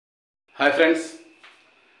Hi friends,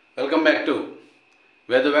 welcome back to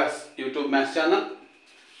Vedavas YouTube Maths channel.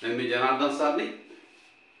 నేను మీ జనార్దన్ సార్ని.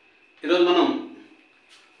 ఈరోజు మనం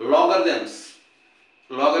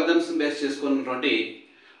లాగరిథమ్స్ బేస్ చేసుకున్నటువంటి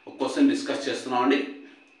ఒక క్వశ్చన్ డిస్కస్ చేస్తున్నామండి.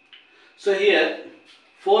 So here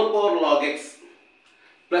 4 power log x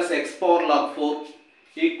plus x power log 4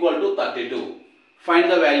 equal to 32. Find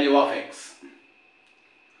the value of x.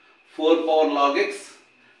 4 power log x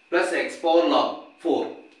plus x power log 4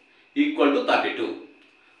 equal to 32.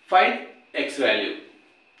 Find x value.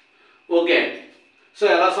 Okay. So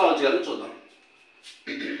ఎలా solve చేయాలో చూద్దాం.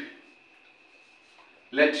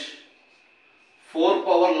 Let 4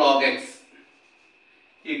 power log x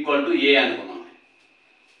equal to a అనుకుందాం.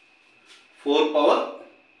 4 power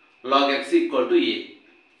log x equal to a.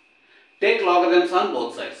 Take logarithms on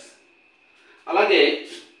both sides. అలాగే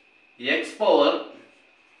x power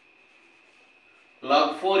log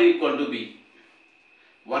 4 equal to b.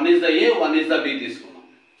 One is the a, one is the b తీసుకుందాం.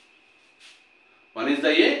 One is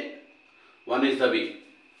the a, one is the b.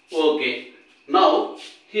 Okay. Now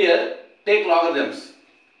here take logarithms.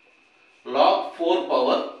 Log 4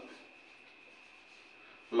 power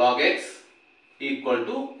log x equal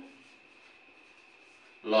to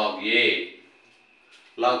log a.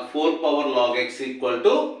 Log 4 power log x equal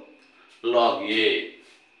to log a.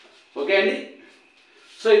 Okay అండి.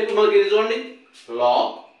 So ఇప్పుడు మనకి ఇది చూడండి, log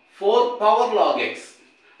 4 power log x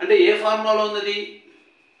అంటే ఏ ఫార్ములాలో ఉంది?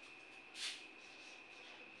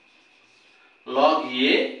 log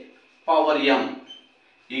a power m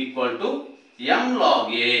equal to m log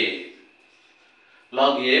a.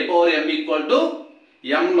 log a power m equal to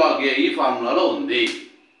m log a ఈ ఫార్ములాలో ఉంది.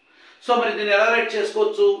 So మరి దీన్ని ఎలా రైట్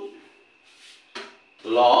చేసుకోవచ్చు?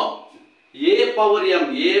 log a power m,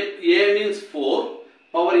 a means 4,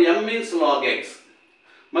 power m means log x.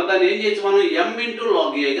 మరి దాన్ని ఏం చేయొచ్చు మనం? m into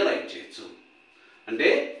log a గా రైట్ చేయొచ్చు. అంటే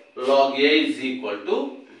log a is equal to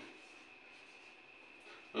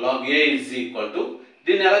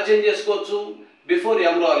దీన్ని ఎలా చేంజ్ చేసుకోవచ్చు? బిఫోర్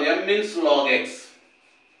m రావాలి. m means log x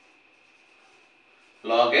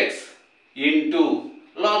into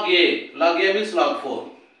log a means log 4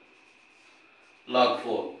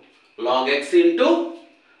 log x into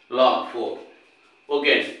log 4.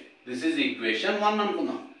 Okay, this is equation 1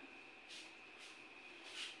 అనుకుందాం.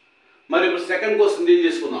 మరి ఇప్పుడు సెకండ్ క్వశ్చన్ దీన్ని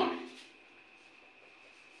తీసుకుందాం.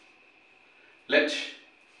 let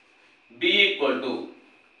b equal to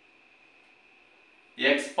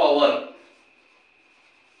x power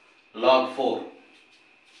log 4.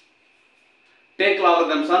 Take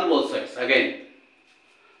logarithms on both sides. Again,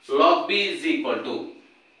 log b is equal to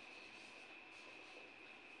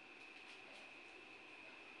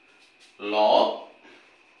log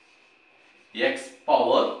x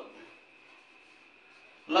power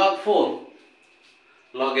log 4.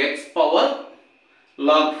 log x power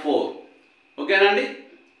log 4. ఓకేనండి.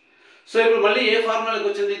 So ఇప్పుడు మళ్ళీ ఏ ఫార్ములాకి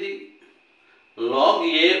వచ్చింది? ఇది log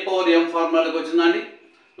a power m ఫార్ములాకి వచ్చిందండి.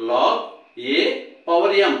 log a power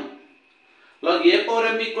m. log a power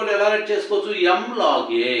m equal ఎలా right చేసుకోవచ్చు? m log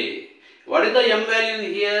a. What is the m value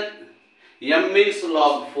here? m means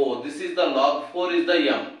log 4. This is the log 4 is the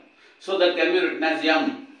m. So that can be written as m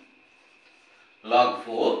log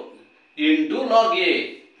 4 into log a.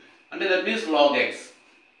 And that means log x.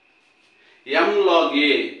 m log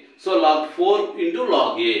a. So log 4 into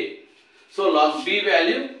log a. So log b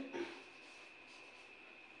value.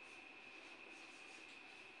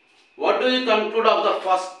 What do you conclude of the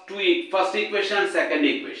first equation and second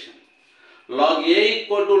equation? Log a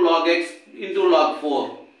equal to log x into log 4.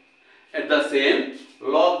 At the same,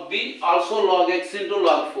 log b also log x into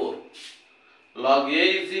log 4. Log a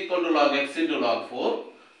is equal to log x into log 4.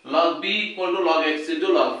 Log b equal to log x into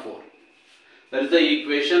log 4. That is the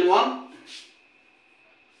equation 1.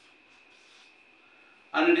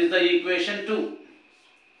 And it is the equation 2.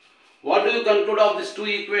 What do you conclude of these two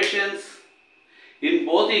equations? In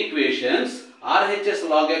both equations, RHS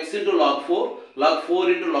log x into log 4, log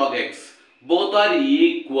 4 into log x. Both are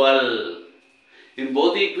equal. In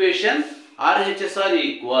both equations, RHS are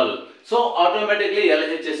equal. So automatically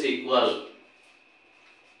LHS equal.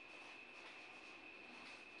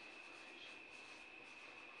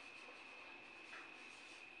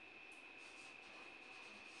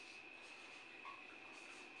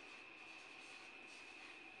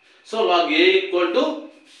 So log a equal to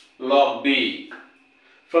log b.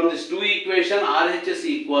 From these two equations, RHS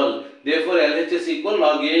equal. Therefore, LHS equal.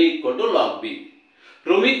 Log a equal to log b.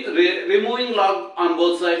 Removing log on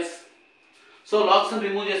both sides. So logs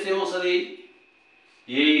remove చేస్తే ఏమొస్తుంది?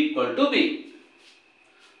 a equal to b.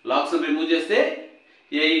 Logs remove చేస్తే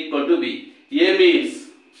a equal to b. A means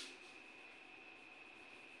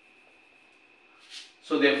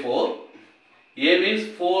So therefore A means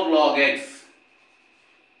 4 log x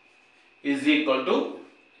is equal to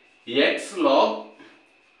x log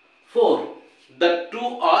 4. The two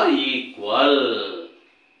are equal.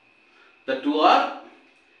 The two are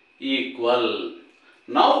equal.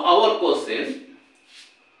 Now our question,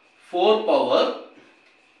 4 power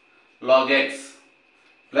log x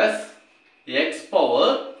plus x power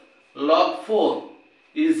log 4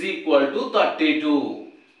 is equal to 32.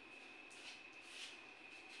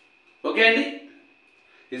 Okay అండి,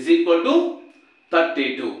 is equal to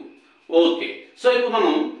 32. Okay, so ఇప్పుడు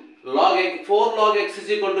మనం log x 4 log x is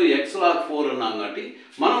equal to x log 4 ఉన్నాం కాబట్టి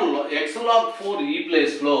మనం x log 4 ఈ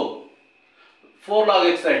ప్లేస్లో 4 log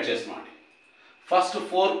x right చేస్తున్నాం. First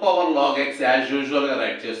 4 power log x as యూజువల్గా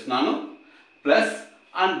రైట్ చేస్తున్నాను plus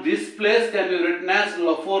and this place can be written as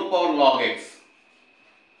 4 power log x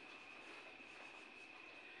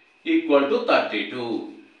equal to 32.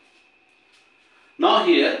 Now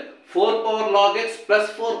here 4 power log x plus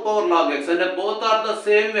 4 power log x and both are the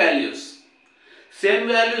same values. Same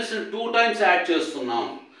values in 2 times add చేస్తున్నాం.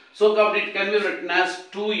 So it can be written as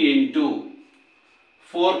 2 into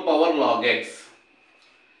 4 power log x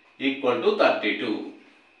equal to 32.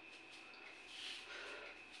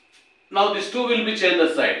 Now this 2 will be changed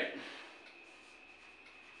aside.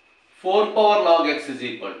 4 power log x is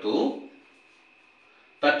equal to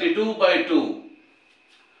 32 by 2.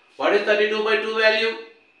 What is 32 by 2 value?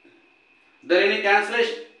 There any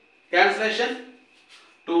cancellation?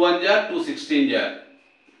 2 1 jar, 2 16 jar.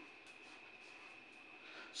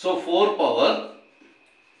 So 4 power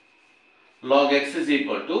log x is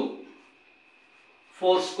equal to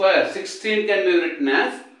 4 square. 16 can be written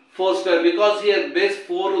as 4 square because here base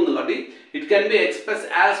 4 undi, it can be expressed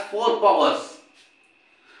as 4 powers.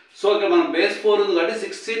 So మనం base 4 ఉంది కాబట్టి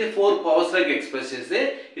 16 4 powers like express చేస్తే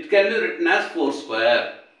it can be written as 4 square.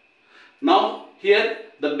 Now here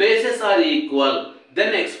the bases are equal, then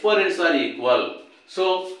exponents are equal. So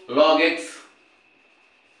log x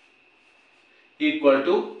equal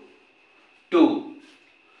to 2.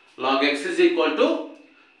 Log x is equal to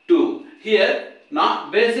 2. Here now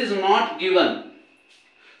base is not given.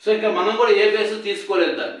 So ఇక్కడ మనం కూడా ఏ base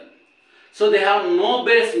తీసుకోలేదు దాన్ని. So they have no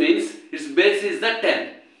base means its base is the 10.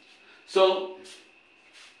 So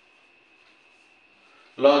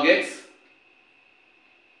log x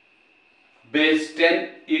base 10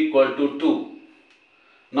 equal to 2.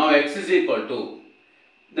 Now x is equal to,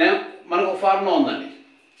 then మనకు formula ఉందండి.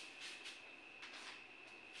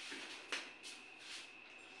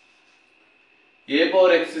 A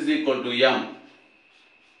power x is equal to m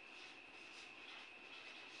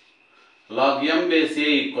log m base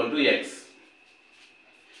a equal to x.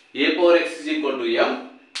 A power x is equal to m,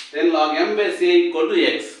 then log m base a equal to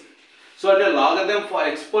x. So అంటే logarithm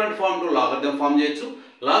exponent form to logarithm form చేయొచ్చు,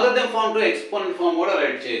 logarithm form to exponent form కూడా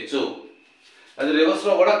right చేయొచ్చు. అది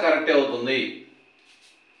రివర్స్లో కూడా కరెక్టే అవుతుంది.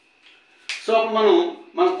 So అప్పుడు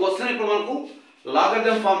మన క్వశ్చన్ ఇప్పుడు మనకు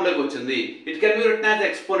లాగరిథం ఫార్మ్లోకి వచ్చింది. It can be written as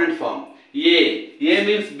exponent form. A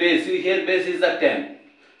means base. Here base is the 10.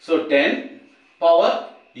 So 10 power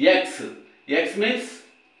x. X means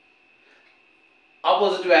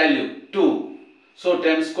opposite value 2. So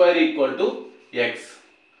 10 square equal to x.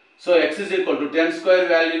 So x is equal to 10 square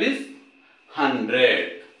value is 100.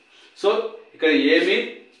 So ఇక్కడ A mean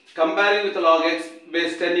comparing with log x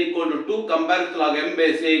base 10 equal to 2, comparing with log m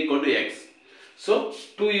base a equal to x. So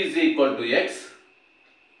 2 is equal to x.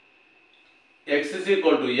 X is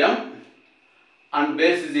equal to m and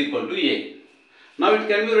base is equal to a. Now it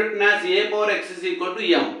can be written as a power x is equal to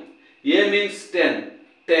m. A means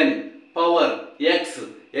 10 power x.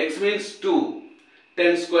 X means 2.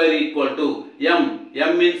 10 square equal to m.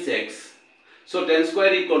 M means x. So 10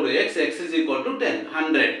 square equal to x. X is equal to 10.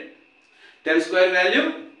 100. 10 square value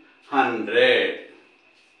 100.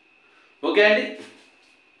 Okay అండి.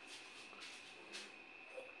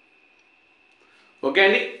 Okay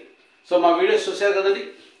అండి. So మా videos చూశారు కదండి,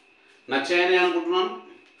 నచ్చాయని అనుకుంటున్నాను.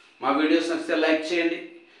 మా videos నచ్చితే like చేయండి,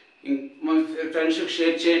 మా ఫ్రెండ్స్కి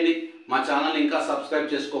షేర్ చేయండి. మా ఛానల్ ఇంకా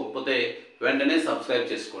సబ్స్క్రైబ్ చేసుకోకపోతే వెంటనే సబ్స్క్రైబ్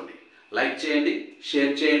చేసుకోండి. లైక్ చేయండి,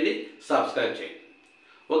 షేర్ చేయండి, సబ్స్క్రైబ్ చేయండి.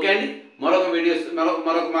 ఓకే అండి. మరొక వీడియోస్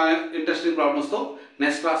మరొక ఇంట్రెస్టింగ్ ప్రాబ్లమ్స్తో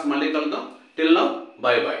నెక్స్ట్ క్లాస్ మళ్ళీ కలుద్దాం. Till now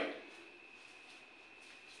by by.